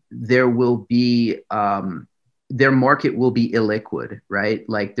 there will be, their market will be illiquid, right?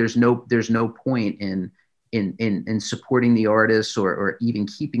 Like there's no point in supporting the artists, or even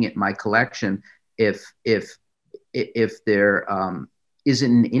keeping it in my collection if there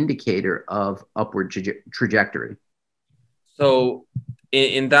isn't an indicator of upward trajectory. So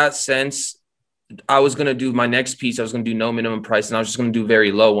in that sense, I was going to do my next piece. I was going to do no minimum price, and I was just going to do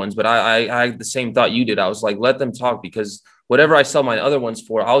very low ones. But I had the same thought you did. I was like, let them talk, because whatever I sell my other ones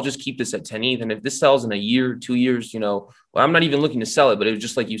for, I'll just keep this at 10 ETH. And if this sells in a year, 2 years, well, I'm not even looking to sell it, but it was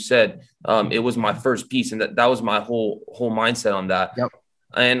just like you said, it was my first piece. And that was my whole mindset on that. Yep.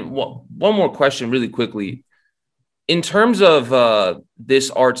 And one more question really quickly. In terms of this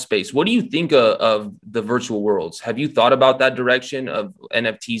art space, what do you think of the virtual worlds? Have you thought about that direction of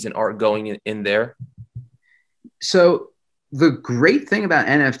NFTs and art going in there? So the great thing about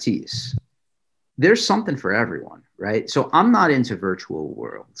NFTs, there's something for everyone, right? So I'm not into virtual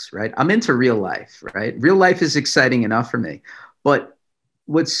worlds, right? I'm into real life, right? Real life is exciting enough for me. But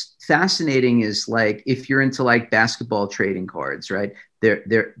what's fascinating is, like, if you're into like basketball trading cards, right?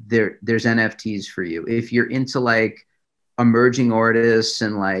 There's NFTs for you. If you're into like emerging artists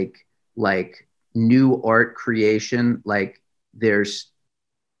and like new art creation, like there's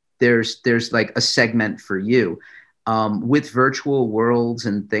like a segment for you. With virtual worlds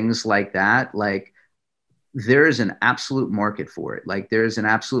and things like that, like there is an absolute market for it. Like there's an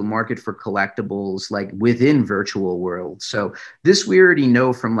absolute market for collectibles, like within virtual worlds. So this we already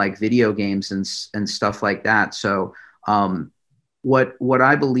know from like video games and stuff like that. So what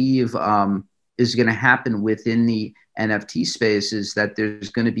I believe is going to happen within the NFT space is that there's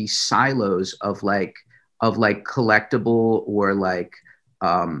going to be silos of like collectible or like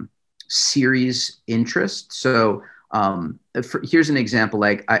series interest. So here's an example.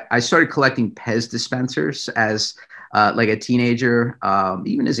 Like I started collecting Pez dispensers as like a teenager,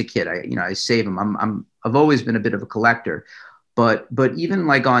 even as a kid. I save them. I've always been a bit of a collector, but even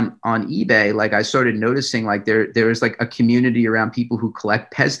like on eBay, like I started noticing like there is like a community around people who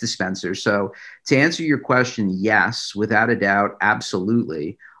collect Pez dispensers. So to answer your question, yes, without a doubt,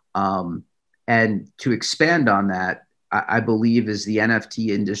 absolutely. And to expand on that, I believe as the NFT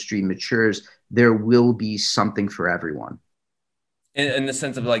industry matures, there will be something for everyone. In the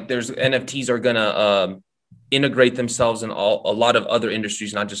sense of like, there's NFTs are going to integrate themselves in a lot of other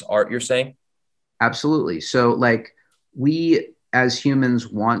industries, not just art, you're saying? Absolutely. So like we as humans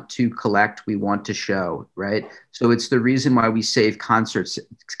want to collect, we want to show, right? So it's the reason why we save concert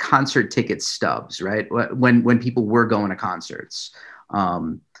ticket stubs, right? When people were going to concerts.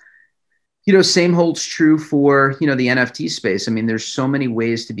 Same holds true for, the NFT space. I mean, there's so many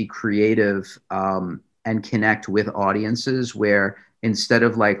ways to be creative and connect with audiences, where instead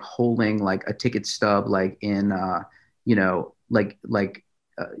of like holding like a ticket stub, like in, the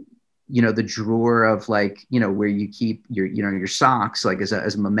drawer of like, where you keep your socks, like as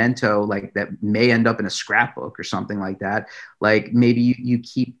a memento, like that may end up in a scrapbook or something like that. Like maybe you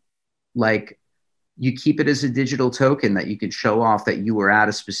keep it as a digital token that you can show off that you were at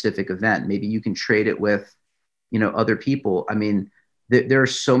a specific event. Maybe you can trade it with, other people. I mean, there are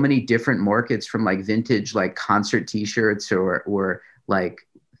so many different markets, from like vintage, like concert t-shirts or like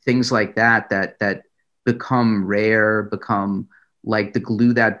things like that become rare, become like the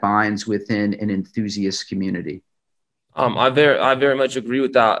glue that binds within an enthusiast community. I very much agree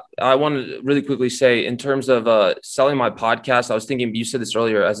with that. I want to really quickly say, in terms of selling my podcast, I was thinking, you said this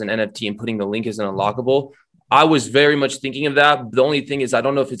earlier, as an NFT and putting the link as an unlockable. I was very much thinking of that. The only thing is, I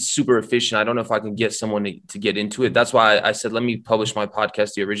don't know if it's super efficient. I don't know if I can get someone to get into it. That's why I said, let me publish my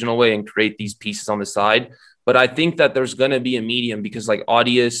podcast the original way and create these pieces on the side. But I think that there's going to be a medium, because like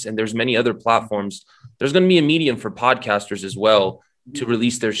Audius and there's many other platforms, there's going to be a medium for podcasters as well to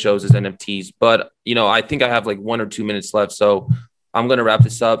release their shows as NFTs. But, I think I have like 1 or 2 minutes left. So I'm going to wrap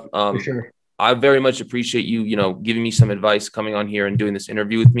this up. For sure. I very much appreciate you, giving me some advice, coming on here and doing this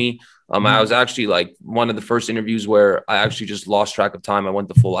interview with me. I was actually like one of the first interviews where I actually just lost track of time. I went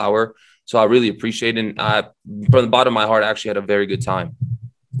the full hour. So I really appreciate it. And I, from the bottom of my heart, I actually had a very good time.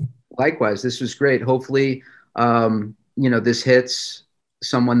 Likewise, this was great. Hopefully, this hits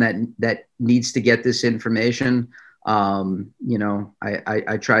someone that needs to get this information.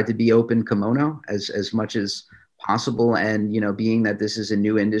 I tried to be open kimono as much as possible. And, being that this is a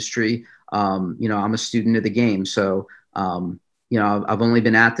new industry, I'm a student of the game. So, I've only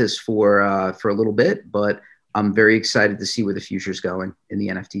been at this for a little bit, but I'm very excited to see where the future's going in the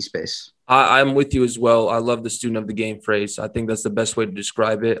NFT space. I'm with you as well. I love the student of the game phrase. I think that's the best way to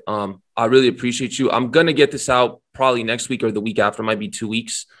describe it. I really appreciate you. I'm gonna get this out probably next week or the week after. It might be 2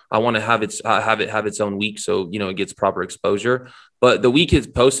 weeks. I want to have have its own week, so it gets proper exposure. But the week is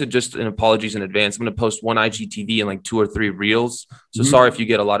posted. Just an apologies in advance. I'm gonna post one IGTV and like 2 or 3 reels. So sorry if you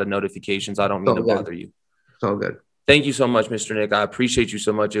get a lot of notifications. I don't mean to bother you. It's all good. Thank you so much, Mr. Nick. I appreciate you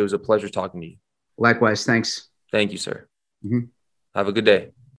so much. It was a pleasure talking to you. Likewise. Thanks. Thank you, sir. Have a good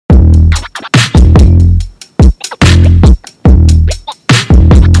day.